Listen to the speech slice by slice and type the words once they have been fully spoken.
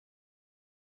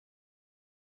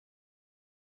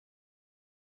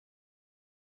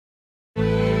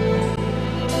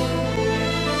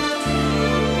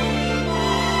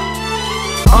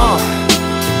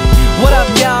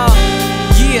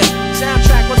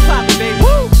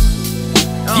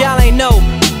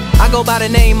go by the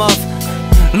name of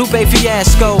Lupe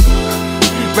Fiasco,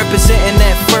 representing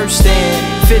that first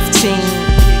and 15.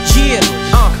 Yeah,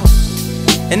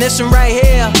 and this one right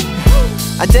here,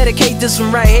 I dedicate this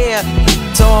one right here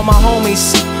to all my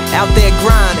homies out there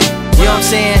grinding. You know what I'm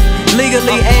saying?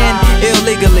 Legally and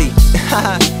illegally.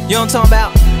 You know what I'm talking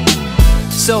about?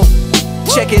 So,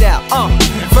 check it out.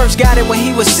 First got it when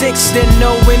he was 6, didn't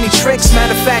know any tricks.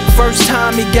 Matter of fact, first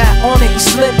time he got on it, he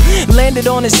slipped, landed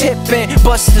on his hip and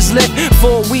busted his lip.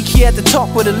 For a week he had to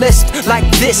talk with a list like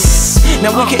this.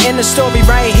 Now we can end the story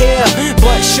right here,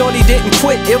 but shorty didn't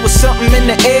quit, it was something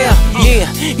in the air. Yeah,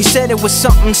 he said it was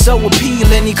something so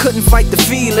appealing, he couldn't fight the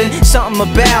feeling, something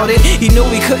about it. He knew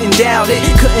he couldn't doubt it,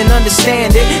 couldn't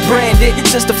understand it. Branded,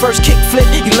 since the first kick flip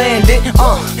he landed.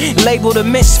 Labeled a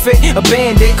misfit, a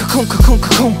bandit. Cocoon, cocoon,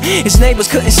 cocoon. His neighbors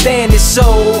couldn't stand it, so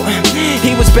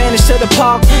he was banished to the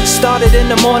park. Started in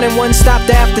the morning, one stopped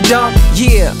after dark.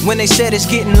 Yeah, when they said it's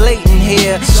getting late in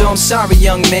here, so I'm sorry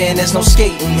young man, there's no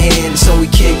skating here. So we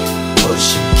kick,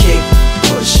 push, kick,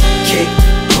 push, kick,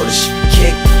 push,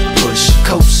 kick, push,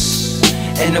 coast.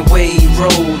 And away he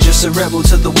rolled, just a rebel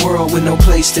to the world with no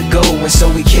place to go. And so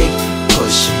we kick,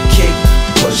 push, kick,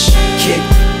 push, kick,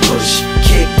 push,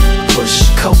 kick, push,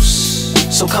 coast.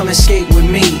 So come and skate with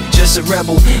me, just a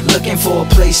rebel looking for a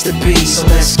place to be. So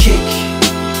let's kick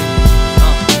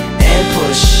and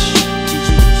push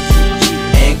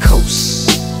and coast.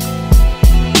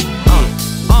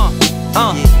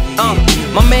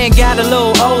 My man got a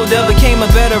little older, became a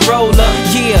better roller.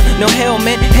 Yeah, no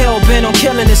helmet, hell-bent on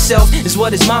killing himself is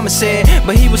what his mama said,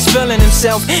 but he was feeling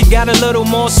himself. Got a little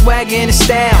more swagger in his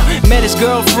style. Met his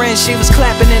girlfriend, she was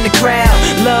clapping in the crowd.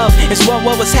 Love is what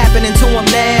was happening to him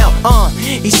now.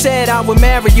 He said I would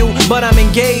marry you, but I'm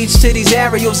engaged to these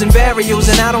aerials and varials,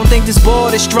 and I don't think this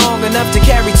board is strong enough to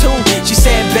carry two. She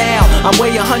said bow, I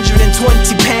weigh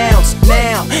 120 pounds.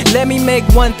 Now, let me make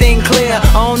one thing clear,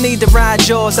 I don't need to ride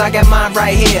yours, I got mine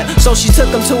right here. So she took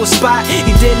him to a spot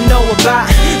he didn't know about,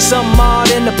 some odd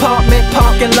in the apartment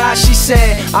parking lot. She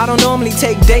said, I don't normally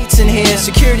take dates in here.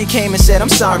 Security came and said, I'm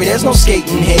sorry, there's no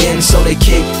skating here. And so they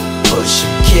kick, push,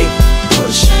 kick,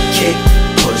 push, kick,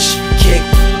 push, kick,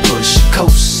 push,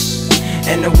 coast.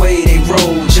 And the way they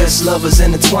roll, just lovers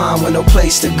intertwined with no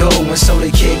place to go. And so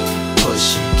they kick,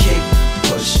 push, kick,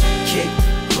 push, kick,